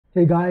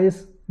Hey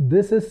guys,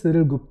 this is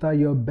Cyril Gupta,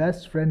 your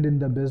best friend in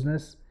the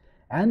business.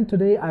 And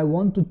today I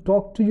want to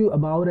talk to you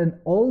about an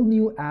all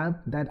new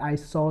app that I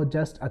saw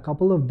just a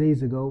couple of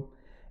days ago.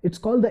 It's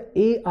called the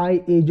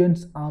AI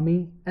Agents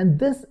Army, and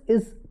this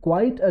is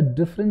quite a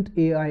different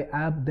AI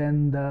app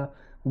than the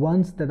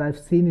ones that I've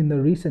seen in the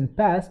recent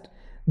past.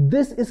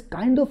 This is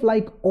kind of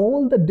like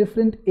all the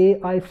different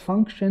AI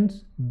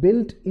functions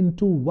built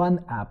into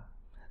one app.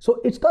 So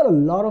it's got a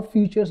lot of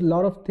features, a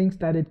lot of things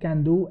that it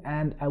can do,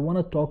 and I want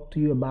to talk to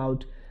you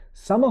about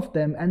some of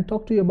them and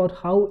talk to you about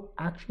how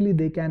actually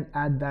they can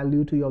add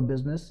value to your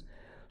business.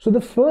 So the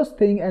first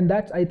thing, and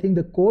that's I think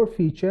the core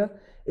feature,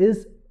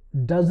 is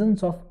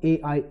dozens of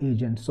AI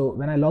agents. So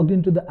when I logged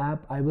into the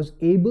app, I was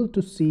able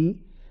to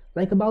see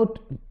like about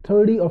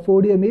 30 or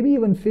 40 or maybe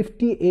even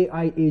 50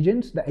 AI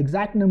agents. The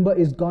exact number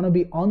is gonna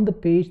be on the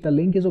page. The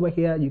link is over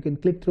here. You can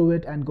click through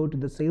it and go to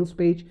the sales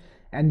page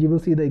and you will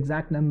see the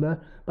exact number.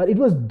 But it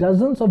was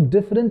dozens of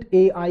different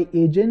AI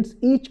agents,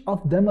 each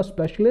of them a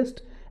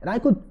specialist, and I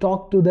could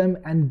talk to them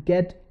and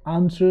get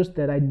answers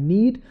that I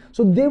need.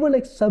 So they were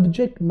like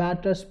subject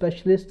matter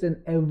specialists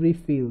in every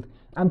field.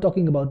 I'm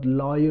talking about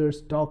lawyers,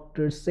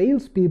 doctors,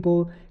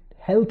 salespeople,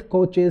 health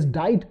coaches,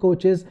 diet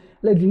coaches,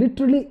 like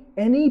literally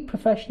any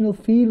professional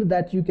field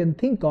that you can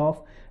think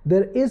of.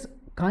 There is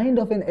kind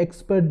of an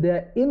expert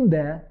there in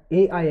there,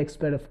 AI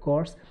expert, of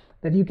course,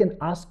 that you can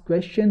ask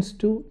questions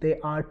to. They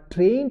are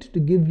trained to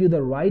give you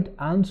the right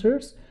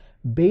answers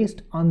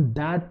based on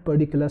that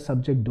particular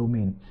subject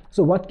domain.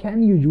 So what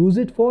can you use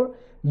it for?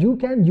 You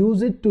can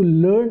use it to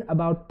learn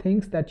about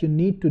things that you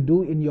need to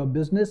do in your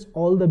business,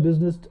 all the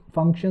business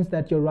functions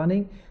that you're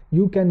running.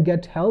 You can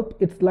get help.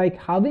 It's like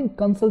having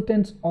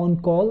consultants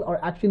on call,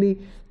 or actually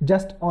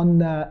just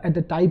on at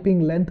the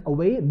typing length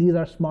away. These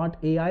are smart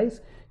AIs.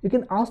 You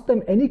can ask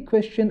them any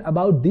question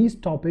about these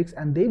topics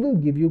and they will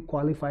give you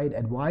qualified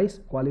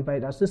advice,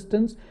 qualified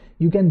assistance.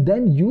 You can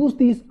then use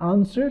these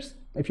answers.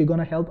 If you're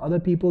going to help other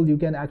people, you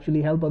can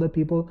actually help other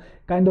people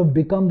kind of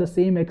become the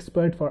same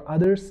expert for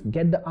others,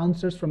 get the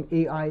answers from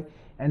AI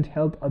and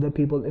help other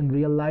people in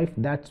real life.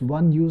 That's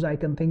one use I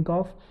can think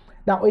of.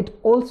 Now it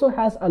also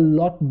has a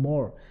lot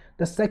more.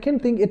 The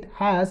second thing it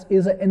has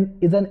is an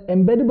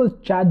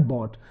embeddable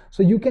chatbot.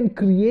 So you can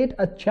create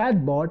a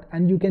chatbot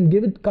and you can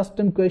give it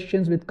custom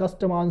questions with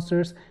custom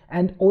answers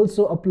and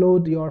also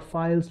upload your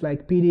files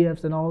like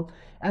PDFs and all.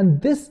 And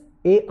this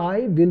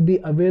AI will be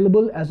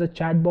available as a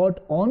chatbot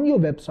on your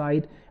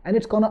website, and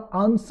it's going to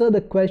answer the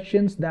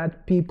questions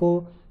that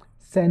people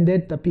send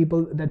it, the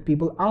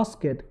people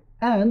ask it.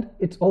 And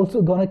it's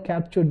also going to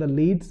capture the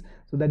leads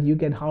so that you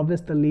can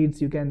harvest the leads.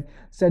 You can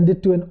send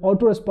it to an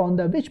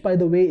autoresponder, which by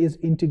the way is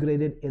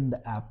integrated in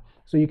the app.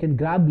 So you can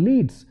grab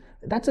leads.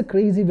 That's a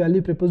crazy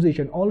value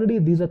proposition. Already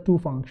these are two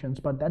functions,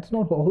 but that's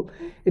not all.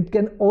 It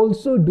can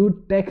also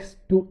do text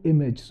to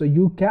image. So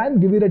you can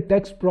give it a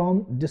text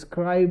prompt,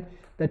 describe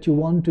that you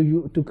want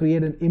to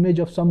create an image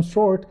of some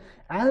sort,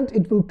 and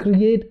it will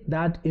create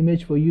that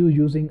image for you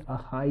using a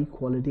high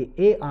quality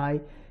AI.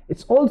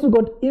 It's also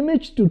got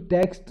image to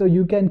text, so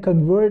you can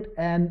convert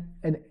an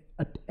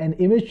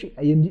image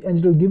and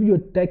it will give you a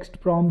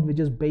text prompt which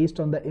is based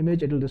on the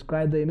image. It will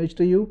describe the image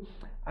to you.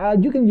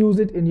 You can use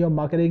it in your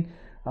marketing,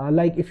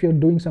 like if you're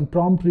doing some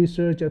prompt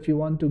research, or if you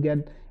want to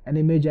get an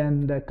image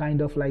and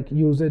kind of like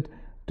use it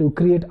to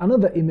create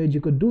another image,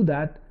 you could do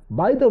that.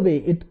 By the way,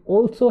 it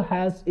also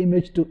has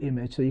image to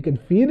image, so you can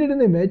feed it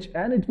an image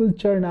and it will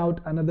churn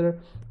out another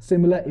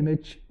similar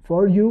image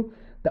for you.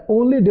 The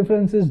only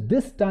difference is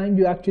this time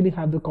you actually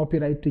have the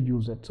copyright to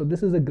use it. So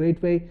this is a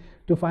great way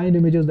to find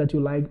images that you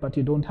like but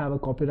you don't have a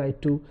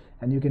copyright to,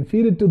 and you can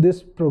feed it to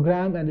this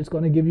program and it's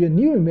going to give you a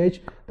new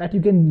image that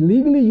you can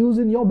legally use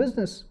in your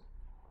business.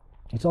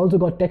 It's also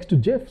got text to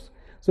GIFs,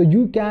 so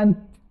you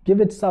can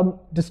give it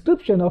some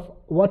description of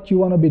what you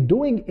want to be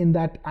doing in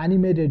that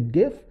animated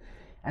GIF,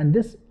 and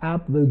this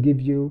app will give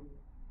you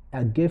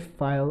a GIF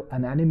file,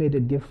 an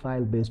animated GIF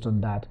file based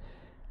on that.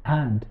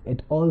 And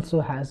it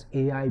also has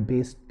AI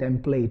based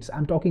templates.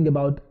 I'm talking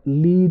about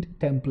lead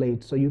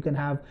templates. So you can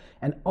have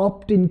an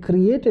opt-in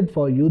created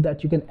for you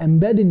that you can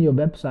embed in your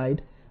website,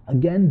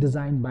 again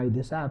designed by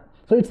this app.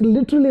 So it's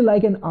literally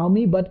like an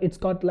army, but it's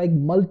got like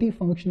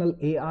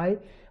multifunctional AI.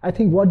 I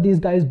think what these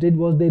guys did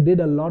was they did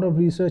a lot of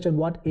research on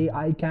what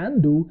AI can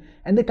do,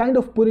 and they kind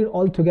of put it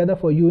all together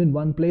for you in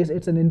one place.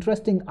 It's an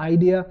interesting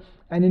idea,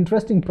 an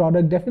interesting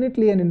product,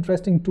 definitely an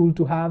interesting tool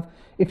to have.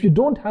 If you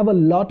don't have a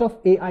lot of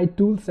AI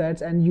tool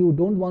sets and you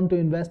don't want to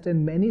invest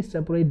in many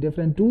separate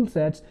different tool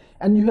sets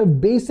and you have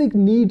basic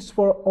needs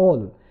for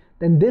all,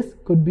 then this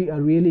could be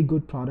a really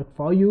good product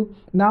for you.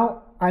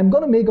 Now, I'm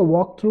going to make a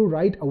walkthrough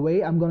right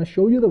away. I'm going to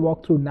show you the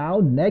walkthrough now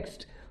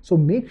next. So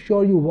make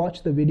sure you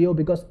watch the video,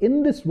 because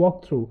in this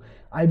walkthrough,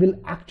 I will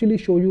actually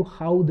show you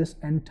how this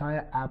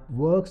entire app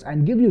works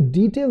and give you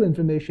detailed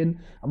information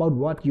about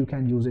what you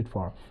can use it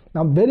for.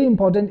 Now, very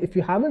important, if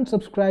you haven't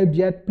subscribed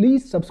yet,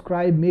 please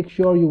subscribe. Make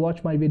sure you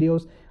watch my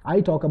videos.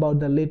 I talk about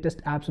the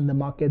latest apps in the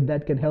market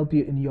that can help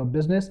you in your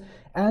business.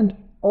 And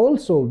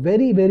also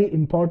very, very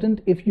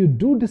important, if you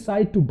do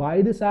decide to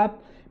buy this app,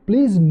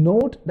 Please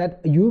note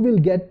that you will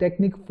get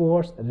Technic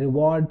Force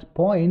reward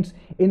points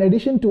in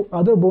addition to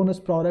other bonus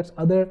products,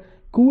 other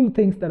cool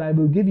things that I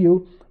will give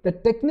you. The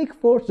Technic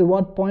Force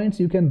reward points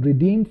you can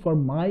redeem for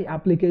my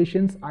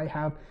applications. I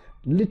have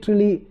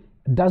literally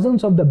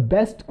dozens of the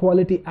best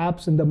quality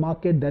apps in the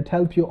market that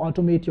help you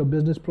automate your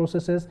business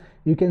processes.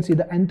 You can see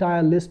the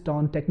entire list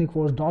on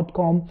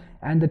technicforce.com,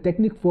 and the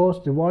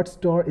Technicforce reward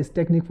store is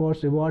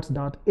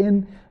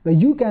technicforcerewards.in, where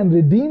you can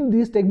redeem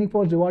these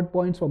Technicforce reward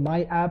points for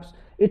my apps.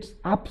 It's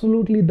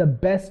absolutely the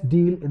best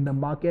deal in the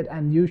market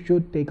and you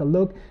should take a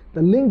look.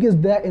 The link is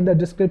there in the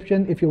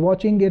description. If you're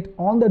watching it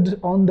on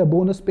the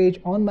bonus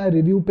page, on my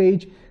review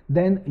page,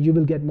 then you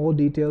will get more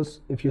details.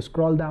 If you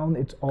scroll down,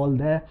 it's all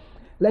there.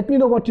 Let me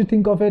know what you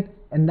think of it.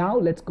 And now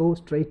let's go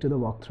straight to the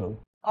walkthrough.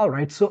 All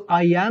right, so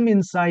I am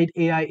inside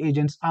AI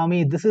Agents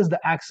Army. This is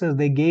the access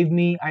they gave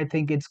me. I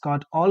think it's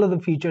got all of the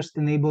features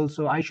enabled,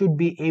 so I should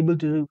be able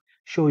to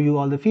show you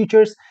all the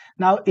features.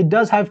 Now it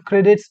does have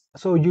credits,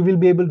 so you will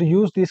be able to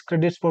use these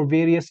credits for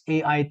various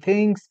AI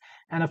things.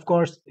 And of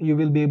course, you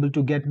will be able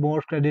to get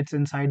more credits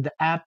inside the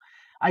app.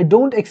 I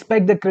don't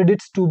expect the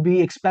credits to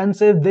be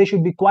expensive. They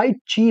should be quite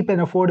cheap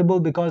and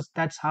affordable because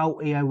that's how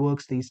AI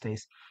works these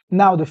days.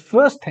 Now, the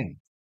first thing,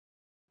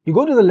 you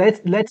go to the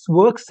let's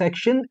work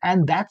section,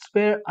 and that's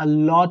where a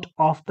lot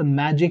of the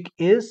magic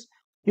is.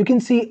 You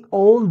can see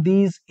all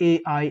these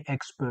AI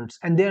experts,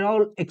 and they're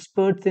all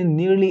experts in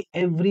nearly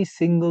every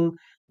single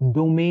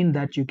domain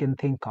that you can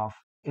think of: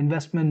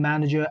 investment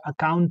manager,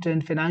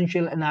 accountant,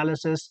 financial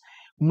analysis,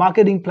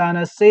 marketing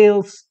planner,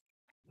 sales,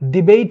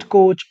 debate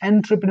coach,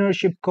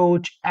 entrepreneurship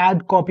coach,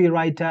 ad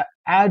copywriter,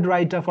 ad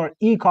writer for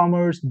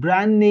e-commerce,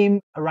 brand name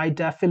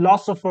writer,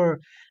 philosopher,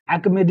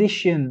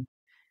 academician,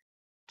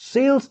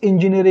 sales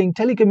engineering,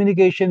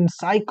 telecommunications,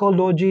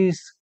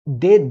 psychologists,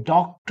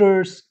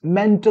 doctors,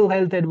 mental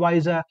health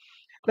advisor,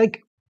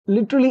 like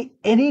literally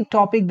any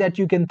topic that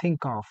you can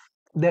think of.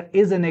 There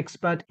is an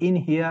expert in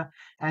here,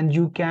 and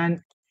you can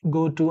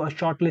go to a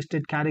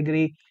shortlisted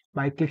category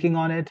by clicking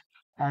on it.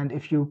 And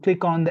if you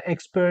click on the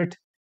expert,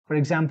 for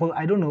example,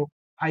 I don't know,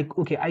 I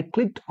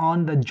clicked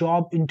on the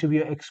job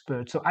interview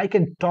expert, so I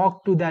can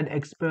talk to that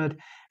expert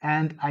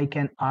and I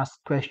can ask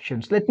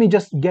questions. Let me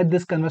just get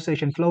this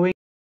conversation flowing.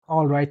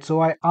 All right,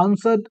 so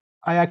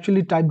I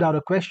actually typed out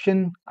a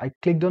question, I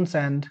clicked on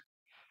send,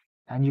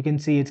 and you can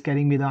see it's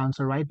getting me the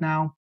answer right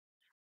now.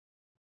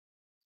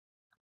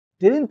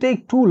 Didn't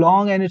take too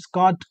long, and it's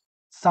got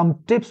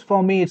some tips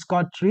for me. It's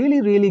got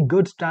really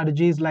good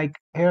strategies, like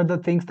here are the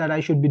things that I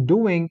should be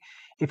doing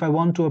if I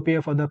want to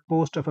appear for the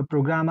post of a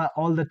programmer.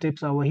 All the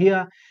tips are over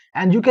here,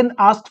 and you can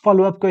ask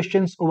follow-up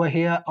questions over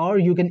here, or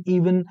you can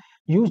even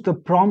use the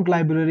prompt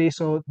library.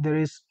 So there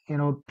is,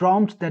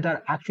 prompts that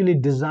are actually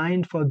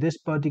designed for this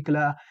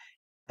particular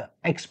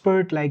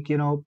expert, like, do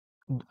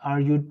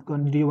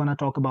you want to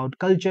talk about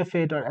culture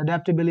fit or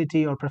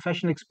adaptability or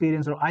professional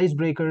experience or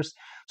icebreakers?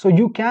 So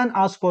you can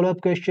ask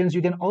follow-up questions.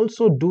 You can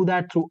also do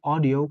that through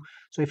audio.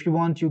 So if you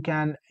want, you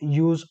can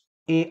use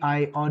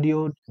AI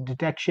audio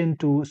detection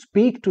to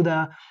speak to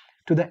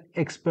the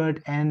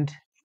expert and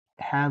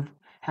have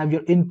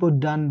your input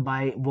done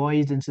by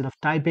voice instead of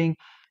typing,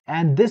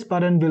 and this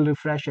button will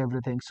refresh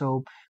everything.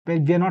 So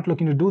we're not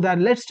looking to do that.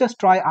 Let's just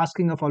try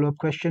asking a follow-up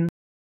question.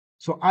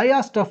 So I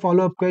asked a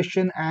follow-up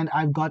question and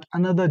I've got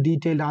another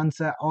detailed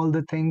answer, all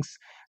the things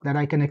that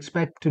I can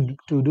expect to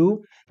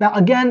do. Now,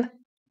 again,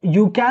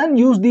 you can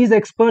use these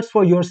experts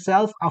for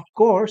yourself, of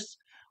course,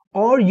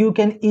 or you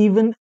can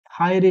even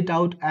hire it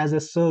out as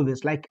a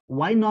service. Like,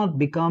 why not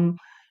become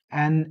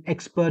an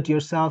expert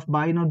yourself?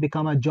 Why not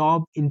become a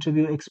job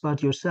interview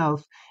expert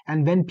yourself?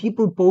 And when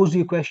people pose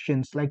you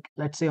questions, like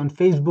let's say on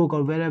Facebook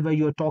or wherever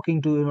you're talking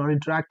to or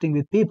interacting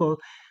with people,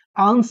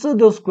 answer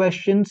those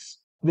questions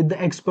with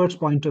the expert's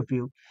point of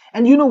view.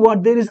 And you know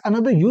what? There is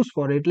another use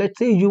for it. Let's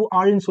say you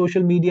are in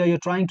social media, you're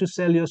trying to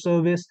sell your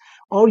service,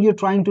 or you're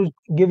trying to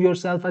give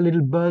yourself a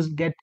little buzz,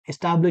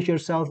 establish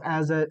yourself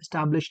as a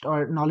established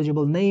or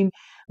knowledgeable name.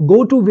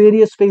 Go to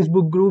various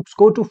Facebook groups,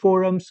 go to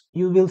forums,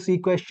 you will see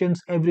questions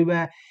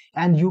everywhere,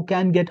 and you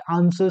can get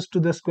answers to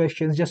those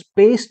questions. Just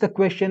paste the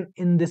question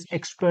in this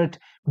expert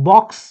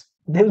box,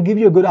 they'll give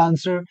you a good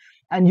answer,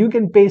 and you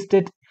can paste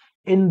it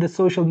in the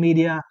social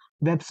media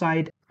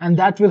website, and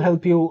that will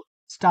help you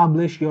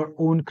establish your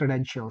own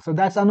credentials. So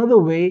that's another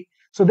way.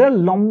 So there are a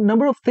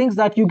number of things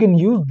that you can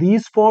use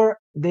these for.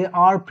 They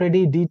are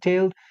pretty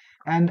detailed,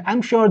 and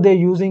I'm sure they're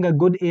using a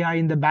good AI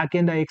in the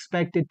backend. I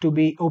expect it to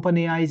be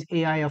OpenAI's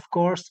AI, of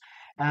course,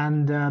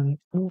 and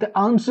the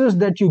answers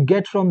that you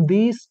get from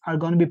these are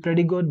going to be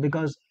pretty good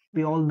because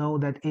we all know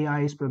that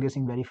AI is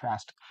progressing very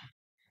fast.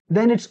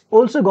 Then it's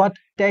also got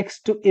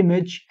text to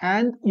image,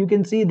 and you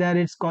can see that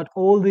it's got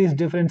all these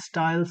different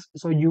styles,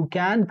 so you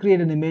can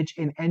create an image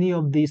in any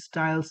of these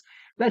styles.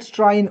 Let's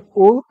try an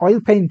oil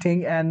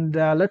painting, and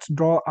let's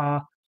draw a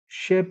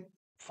ship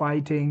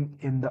fighting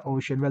in the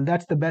ocean. Well,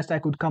 that's the best I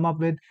could come up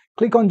with.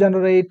 Click on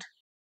generate,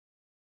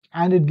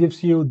 and it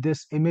gives you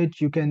this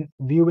image. You can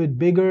view it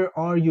bigger,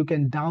 or you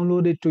can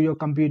download it to your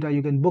computer.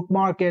 You can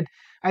bookmark it.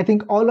 I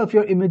think all of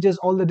your images,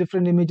 all the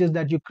different images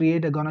that you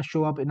create, are going to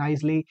show up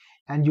nicely,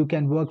 and you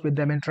can work with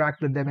them,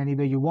 interact with them any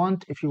way you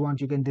want. If you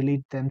want, you can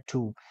delete them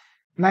too.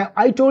 Now,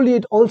 I told you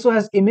it also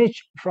has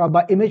image from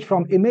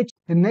image.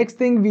 The next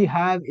thing we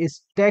have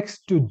is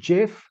text to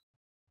GIF,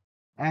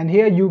 and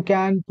here you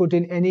can put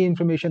in any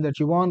information that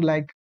you want.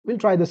 Like, we'll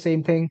try the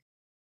same thing,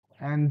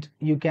 and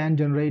you can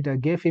generate a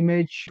GIF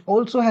image.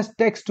 Also has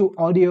text to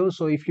audio,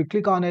 so if you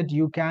click on it,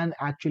 you can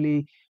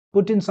actually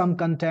put in some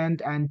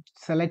content and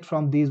select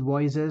from these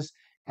voices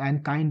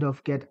and kind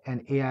of get an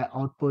AI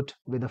output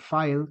with a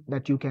file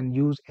that you can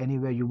use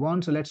anywhere you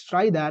want. So let's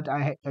try that.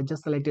 I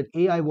just selected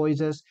AI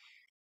voices,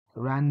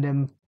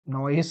 random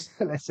noise.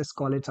 Let's just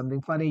call it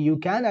something funny. You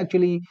can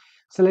actually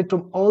select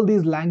from all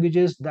these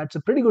languages. That's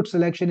a pretty good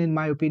selection in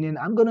my opinion.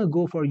 I'm gonna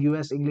go for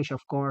US English,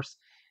 of course.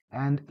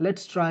 And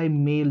let's try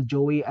male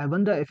Joey. I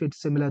wonder if it's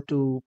similar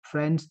to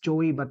Friends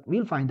Joey, but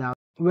we'll find out.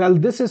 Well,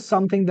 this is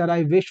something that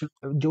I wish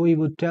Joey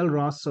would tell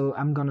Ross, so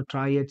I'm gonna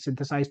try it.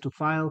 Synthesize to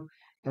file.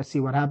 Let's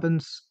see what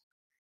happens.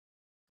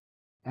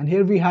 And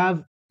here we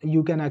have,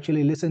 you can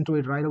actually listen to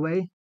it right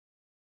away.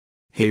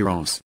 Hey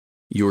Ross.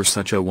 You're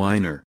such a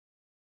whiner.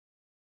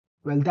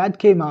 Well, that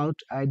came out.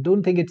 I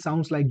don't think it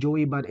sounds like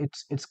Joey, but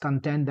it's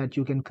content that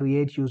you can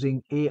create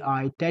using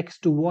AI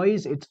text to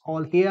voice. It's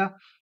all here.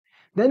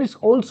 Then it's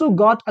also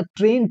got a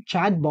trained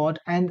chatbot,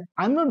 and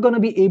I'm not going to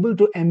be able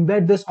to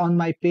embed this on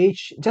my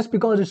page just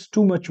because it's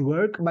too much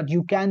work, but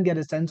you can get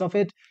a sense of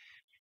it.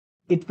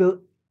 It will,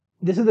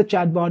 this is the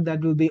chatbot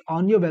that will be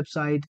on your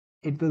website.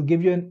 It will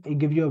give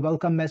you a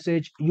welcome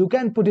message. You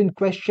can put in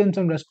questions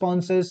and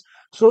responses.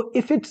 So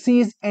if it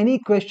sees any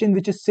question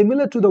which is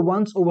similar to the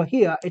ones over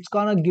here, it's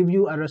gonna give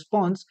you a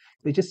response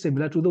which is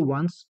similar to the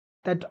ones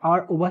that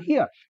are over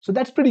here. So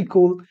that's pretty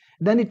cool.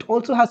 Then it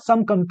also has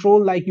some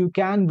control, like you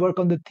can work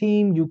on the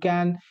theme, you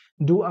can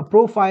do a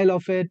profile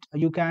of it,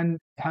 you can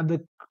have the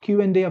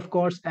Q&A, of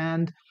course,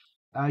 and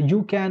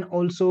you can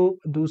also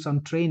do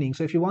some training.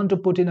 So if you want to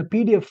put in a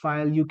PDF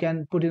file, you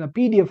can put in a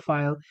PDF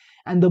file,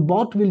 and the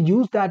bot will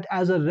use that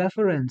as a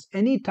reference.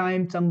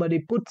 Anytime somebody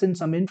puts in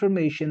some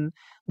information,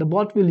 the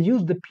bot will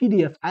use the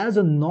PDF as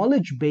a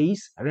knowledge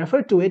base,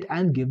 refer to it,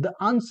 and give the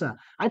answer.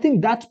 I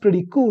think that's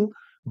pretty cool.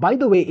 By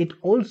the way, it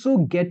also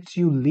gets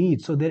you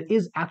leads. So there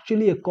is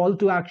actually a call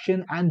to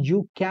action, and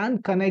you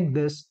can connect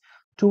this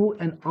to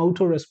an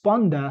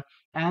autoresponder,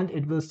 and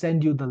it will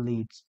send you the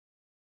leads.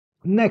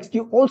 Next,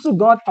 you also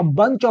got a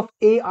bunch of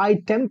AI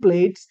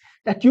templates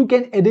that you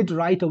can edit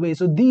right away.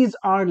 So these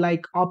are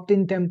like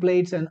opt-in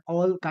templates and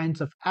all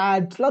kinds of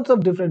ads, lots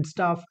of different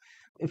stuff.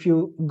 If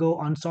you go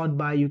on sort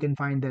by, you can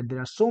find that there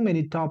are so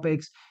many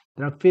topics.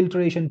 There are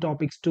filtration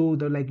topics too.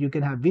 They're like, you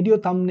can have video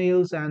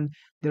thumbnails, and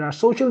there are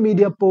social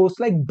media posts,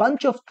 like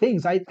bunch of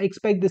things. I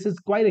expect this is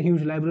quite a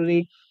huge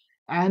library.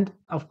 And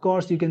of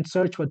course, you can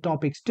search for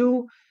topics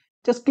too.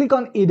 Just click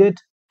on edit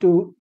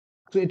to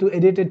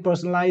edit it,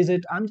 personalize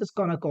it. I'm just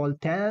gonna call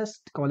it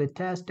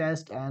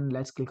test, and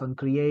let's click on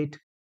create.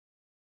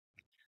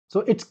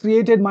 So it's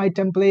created my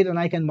template, and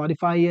I can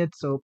modify it.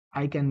 So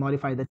I can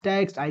modify the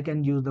text, I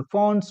can use the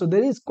font. So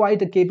there is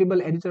quite a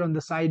capable editor on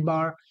the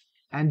sidebar,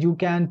 and you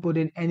can put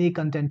in any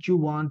content you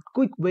want.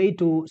 Quick way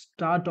to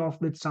start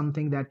off with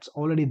something that's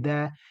already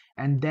there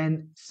and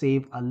then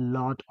save a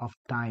lot of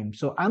time.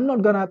 So I'm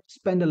not gonna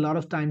spend a lot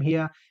of time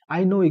here.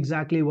 I know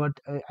exactly what,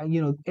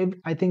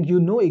 I think you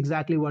know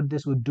exactly what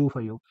this would do for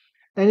you.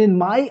 And in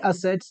my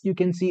assets, you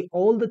can see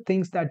all the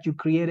things that you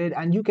created,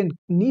 and you can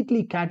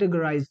neatly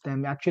categorize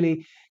them.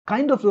 Actually,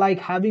 kind of like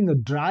having a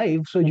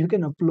drive, so you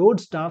can upload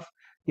stuff.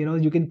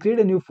 You can create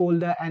a new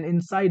folder, and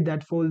inside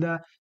that folder,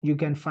 you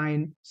can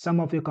find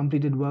some of your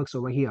completed works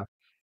over here.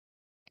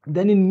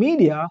 Then in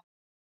media,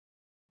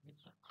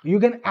 you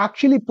can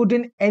actually put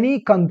in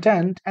any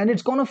content, and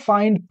it's going to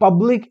find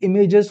public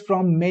images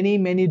from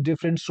many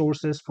different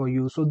sources for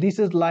you. So this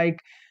is like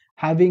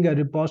having a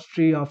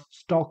repository of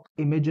stock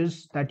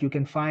images that you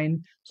can find.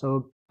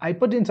 So I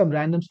put in some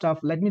random stuff.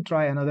 Let me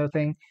try another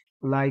thing,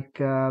 like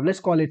let's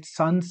call it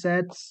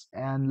sunsets,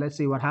 and let's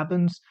see what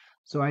happens.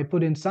 So I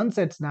put in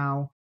sunsets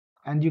now,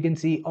 and you can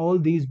see all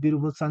these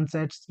beautiful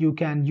sunsets. You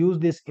can use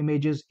these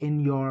images in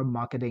your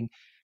marketing.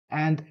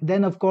 And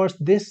then, of course,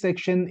 this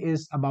section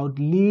is about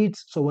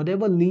leads. So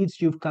whatever leads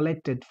you've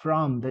collected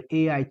from the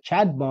AI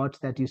chatbots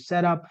that you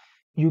set up,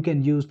 you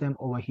can use them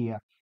over here.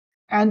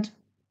 And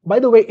by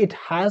the way, it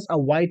has a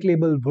white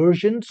label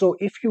version. So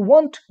if you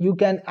want, you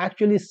can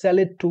actually sell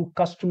it to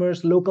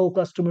customers, local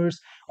customers,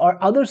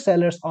 or other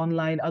sellers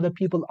online, other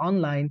people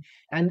online,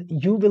 and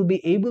you will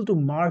be able to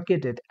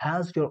market it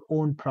as your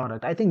own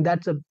product. I think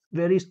that's a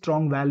very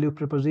strong value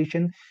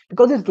proposition,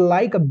 because it's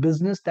like a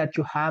business that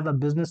you have, a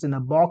business in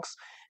a box,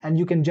 and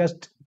you can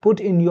just put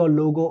in your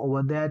logo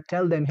over there,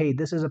 tell them, hey,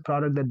 this is a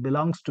product that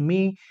belongs to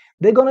me.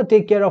 They're going to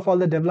take care of all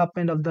the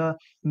development of the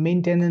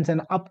maintenance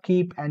and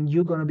upkeep, and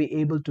you're going to be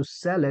able to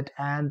sell it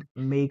and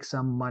make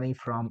some money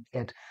from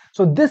it.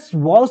 So this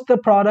was the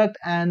product,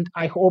 and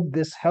I hope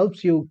this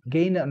helps you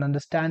gain an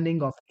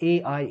understanding of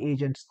AI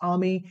Agents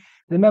Army.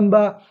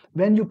 Remember,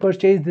 when you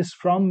purchase this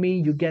from me,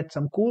 you get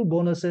some cool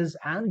bonuses,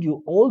 and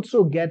you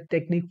also get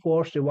Technique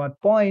Force reward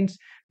points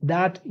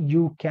that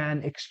you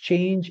can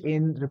exchange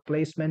in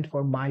replacement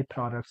for my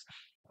products.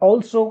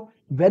 Also,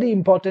 very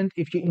important,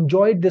 if you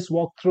enjoyed this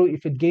walkthrough,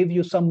 if it gave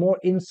you some more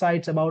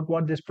insights about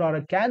what this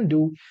product can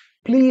do,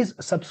 please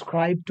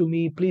subscribe to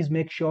me. Please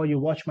make sure you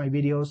watch my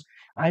videos.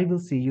 I will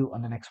see you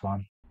on the next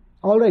one.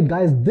 All right,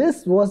 guys,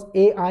 this was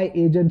AI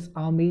Agents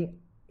Army.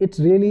 It's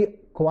really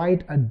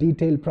quite a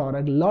detailed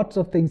product, lots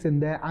of things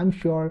in there. I'm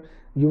sure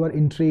you were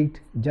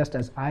intrigued just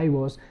as I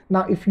was.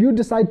 Now, if you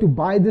decide to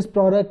buy this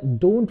product,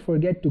 don't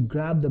forget to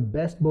grab the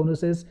best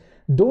bonuses.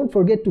 Don't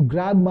forget to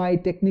grab my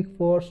Technique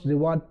Force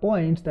reward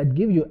points that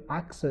give you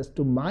access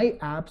to my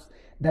apps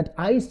that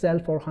I sell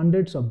for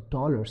hundreds of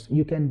dollars.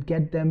 You can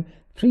get them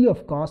free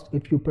of cost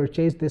if you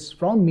purchase this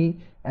from me.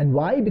 And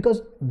why?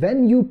 Because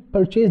when you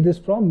purchase this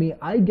from me,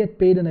 I get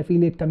paid an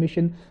affiliate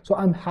commission. So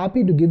I'm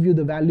happy to give you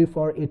the value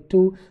for it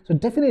too. So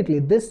definitely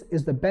this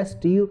is the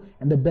best deal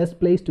and the best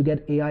place to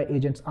get AI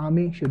Agents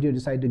Army should you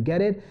decide to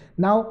get it.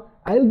 Now,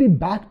 I'll be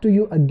back to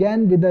you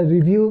again with a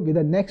review, with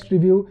a next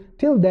review.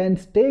 Till then,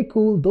 stay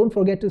cool. Don't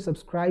forget to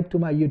subscribe to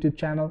my YouTube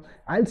channel.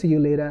 I'll see you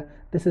later.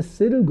 This is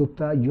Cyril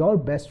Gupta, your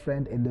best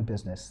friend in the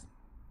business.